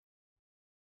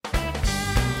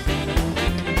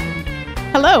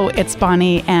Hello, it's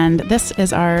Bonnie, and this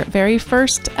is our very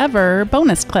first ever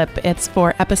bonus clip. It's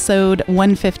for episode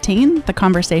 115, the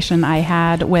conversation I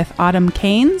had with Autumn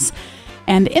Caines.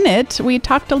 And in it, we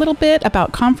talked a little bit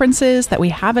about conferences that we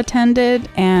have attended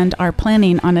and are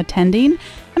planning on attending,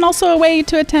 and also a way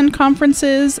to attend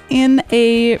conferences in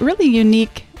a really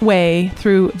unique way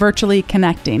through virtually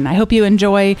connecting. I hope you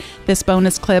enjoy this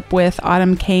bonus clip with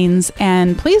Autumn Caines,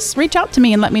 and please reach out to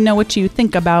me and let me know what you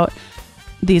think about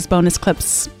these bonus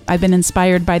clips. I've been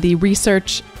inspired by the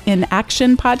Research in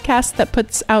Action podcast that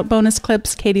puts out bonus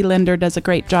clips. Katie Linder does a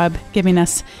great job giving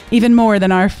us even more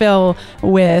than our fill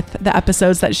with the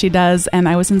episodes that she does, and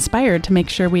I was inspired to make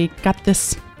sure we got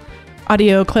this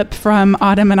audio clip from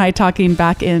Autumn and I talking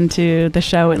back into the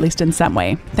show, at least in some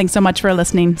way. Thanks so much for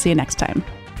listening. See you next time.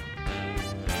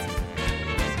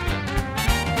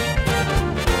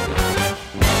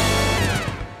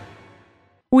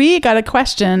 We got a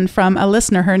question from a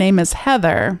listener. Her name is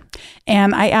Heather,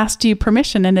 and I asked you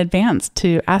permission in advance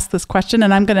to ask this question,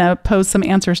 and I'm going to pose some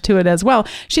answers to it as well.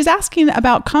 She's asking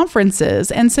about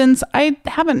conferences, and since I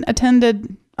haven't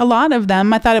attended a lot of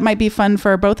them, I thought it might be fun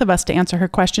for both of us to answer her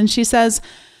question. She says,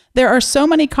 there are so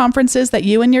many conferences that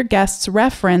you and your guests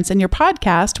reference in your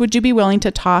podcast. Would you be willing to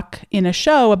talk in a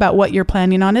show about what you're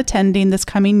planning on attending this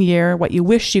coming year, what you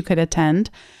wish you could attend?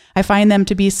 I find them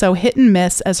to be so hit and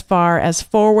miss as far as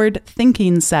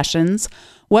forward-thinking sessions.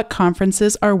 What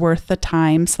conferences are worth the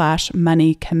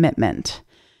time/money commitment?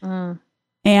 And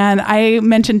I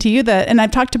mentioned to you that, and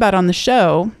I've talked about on the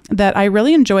show, that I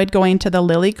really enjoyed going to the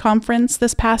Lilly conference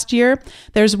this past year.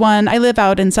 There's one, I live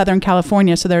out in Southern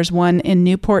California, so there's one in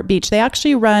Newport Beach. They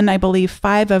actually run, I believe,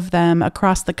 5 of them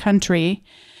across the country.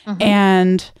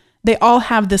 And they all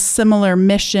have this similar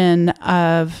mission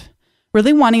of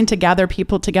really wanting to gather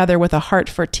people together with a heart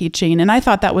for teaching. And I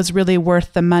thought that was really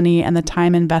worth the money and the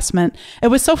time investment. It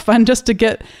was so fun just to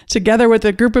get together with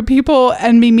a group of people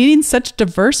and be meeting such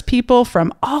diverse people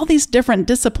from all these different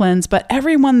disciplines, but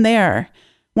everyone there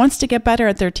wants to get better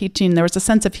at their teaching. There was a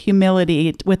sense of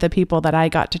humility with the people that I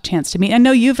got a chance to meet. I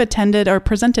know you've attended or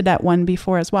presented at one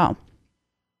before as well.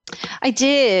 I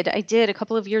did. A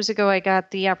couple of years ago, I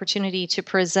got the opportunity to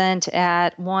present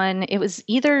at one. It was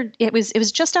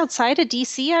just outside of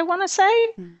DC, I want to say.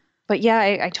 But yeah,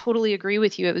 I totally agree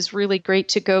with you. It was really great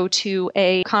to go to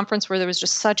a conference where there was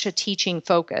just such a teaching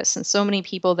focus and so many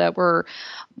people that were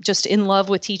just in love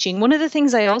with teaching. One of the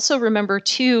things I also remember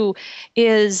too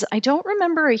is I don't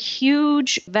remember a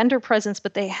huge vendor presence,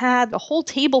 but they had a whole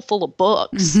table full of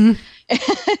books. And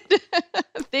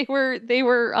they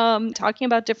were talking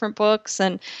about different books,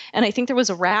 and I think there was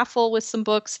a raffle with some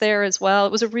books there as well.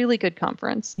 It was a really good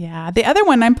conference. Yeah. The other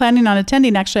one I'm planning on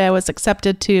attending, actually, I was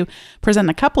accepted to present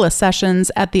a couple of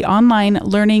sessions at the Online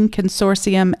Learning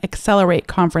Consortium Accelerate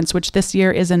Conference, which this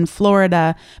year is in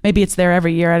Florida. Maybe it's there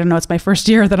every year. I don't know. It's my first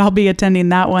year that I'll be attending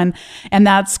that one. And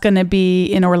that's going to be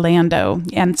in Orlando.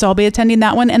 And so I'll be attending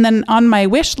that one. And then on my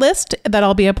wish list that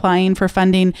I'll be applying for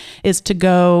funding is to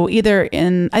go either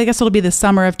in, I guess it'll be the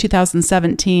summer of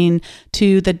 2017,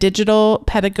 to the Digital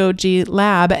Pedagogy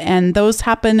Lab. And those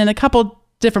happen in a couple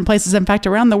different places, in fact,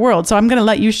 around the world. So I'm going to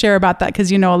let you share about that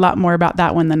because you know a lot more about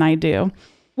that one than I do.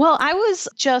 Well, I was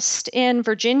just in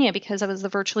Virginia because I was the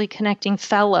Virtually Connecting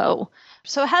Fellow.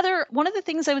 So Heather, one of the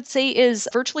things I would say is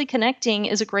virtually connecting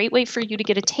is a great way for you to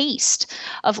get a taste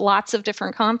of lots of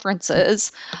different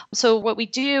conferences. So what we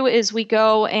do is we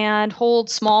go and hold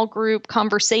small group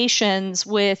conversations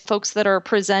with folks that are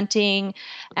presenting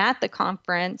at the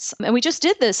conference. And we just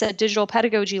did this at Digital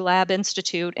Pedagogy Lab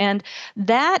Institute. And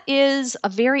that is a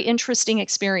very interesting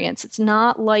experience. It's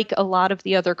not like a lot of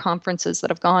the other conferences that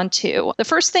I've gone to. The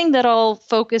first thing that I'll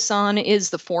focus on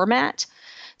is the format.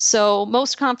 So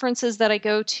most conferences that I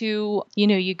go to,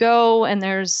 you go and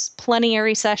there's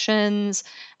plenary sessions,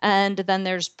 and then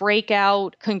there's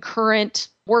breakout concurrent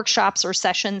workshops or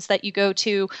sessions that you go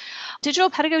to. Digital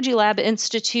Pedagogy Lab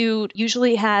Institute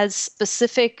usually has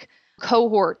specific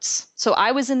cohorts. So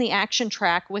I was in the action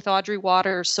track with Audrey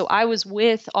Waters. So I was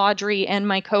with Audrey and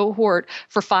my cohort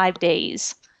for 5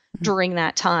 days during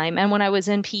that time. And when I was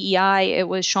in PEI, it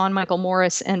was Sean Michael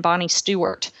Morris and Bonnie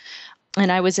Stewart. And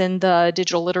I was in the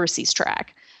digital literacies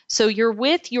track. So you're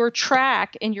with your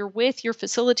track and you're with your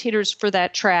facilitators for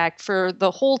that track for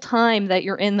the whole time that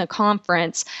you're in the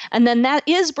conference. And then that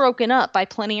is broken up by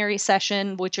plenary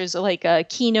session, which is like a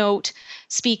keynote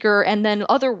speaker, and then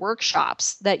other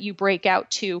workshops that you break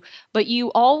out to. But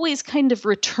you always kind of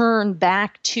return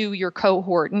back to your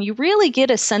cohort, and you really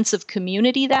get a sense of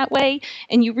community that way.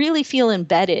 And you really feel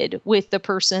embedded with the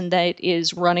person that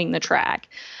is running the track.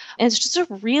 And it's just a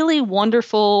really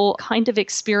wonderful kind of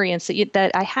experience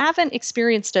that I haven't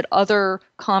experienced at other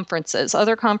conferences.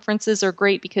 Other conferences are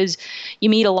great because you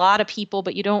meet a lot of people,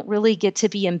 but you don't really get to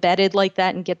be embedded like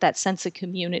that and get that sense of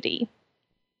community.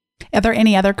 Are there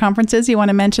any other conferences you want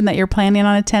to mention that you're planning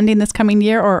on attending this coming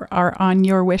year or are on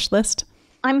your wish list?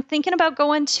 I'm thinking about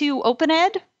going to Open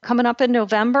Ed coming up in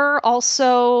November,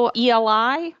 also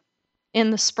ELI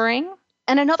in the spring.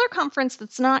 And another conference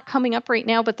that's not coming up right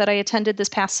now, but that I attended this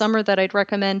past summer that I'd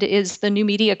recommend is the New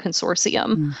Media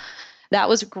Consortium. That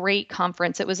was a great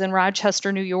conference. It was in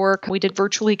Rochester, New York. We did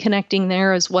virtually connecting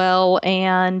there as well.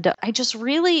 And I just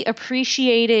really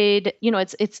appreciated,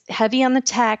 it's heavy on the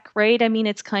tech, right? I mean,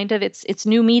 it's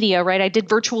new media, right? I did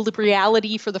virtual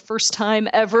reality for the first time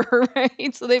ever,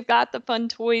 right? So they've got the fun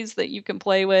toys that you can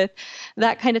play with,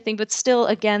 that kind of thing. But still,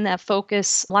 again, that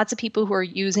focus, lots of people who are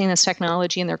using this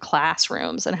technology in their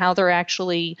classrooms and how they're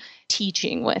actually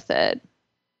teaching with it.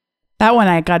 That one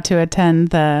I got to attend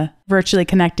the virtually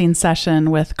connecting session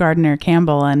with Gardner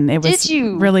Campbell, and it was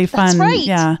really fun. That's right.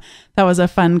 Yeah, that was a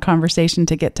fun conversation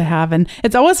to get to have. And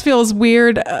it always feels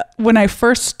weird when I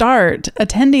first start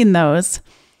attending those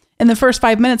in the first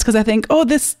 5 minutes because I think, oh,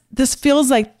 this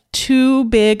feels like too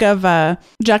big of a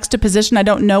juxtaposition. I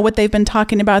don't know what they've been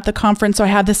talking about at the conference, so I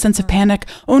have this sense of panic.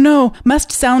 Oh no, must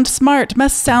sound smart,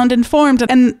 must sound informed.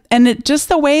 And it just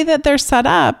the way that they're set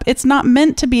up, it's not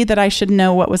meant to be that I should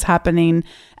know what was happening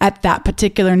at that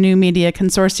particular New Media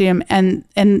Consortium.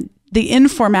 And the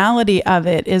informality of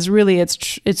it is really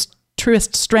its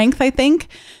truest strength, I think,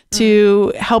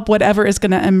 to help whatever is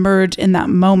going to emerge in that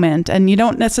moment. And you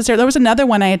don't necessarily, there was another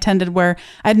one I attended where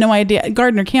I had no idea,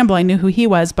 Gardner Campbell, I knew who he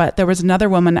was, but there was another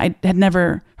woman I had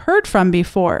never heard from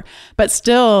before, but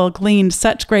still gleaned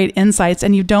such great insights.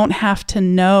 And you don't have to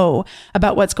know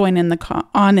about what's going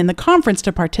on in the conference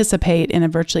to participate in a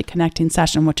virtually connecting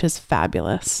session, which is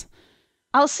fabulous.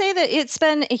 I'll say that it's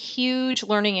been a huge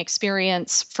learning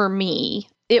experience for me.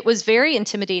 It was very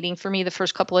intimidating for me the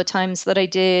first couple of times that I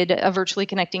did a virtually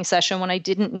connecting session when I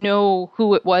didn't know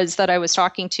who it was that I was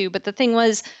talking to. But the thing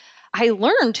was, I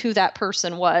learned who that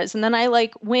person was. And then I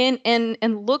went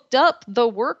and looked up the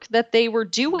work that they were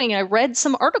doing. I read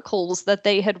some articles that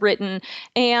they had written,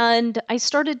 and I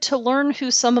started to learn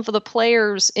who some of the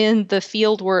players in the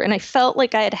field were. And I felt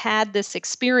like I had had this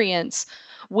experience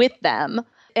with them.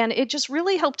 And it just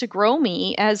really helped to grow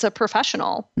me as a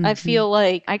professional. Mm-hmm. I feel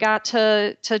like I got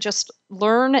to just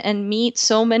learn and meet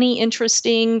so many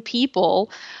interesting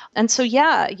people. And so,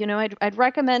 yeah, I'd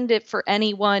recommend it for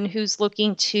anyone who's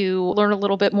looking to learn a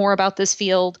little bit more about this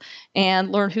field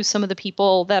and learn who some of the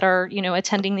people that are,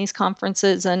 attending these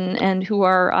conferences and who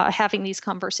are having these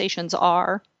conversations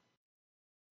are.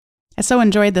 I so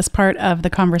enjoyed this part of the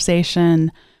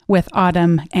conversation with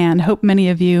Autumn, and hope many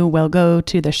of you will go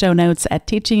to the show notes at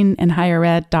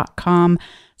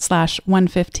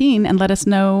teachinginhighered.com/115 and let us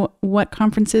know what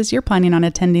conferences you're planning on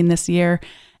attending this year,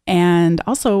 and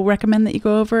also recommend that you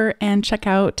go over and check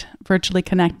out Virtually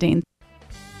Connecting.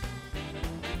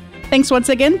 Thanks once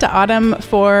again to Autumn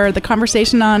for the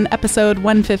conversation on episode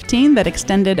 115 that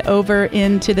extended over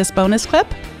into this bonus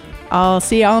clip. I'll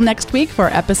see you all next week for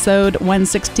episode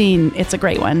 116. It's a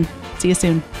great one. See you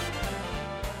soon.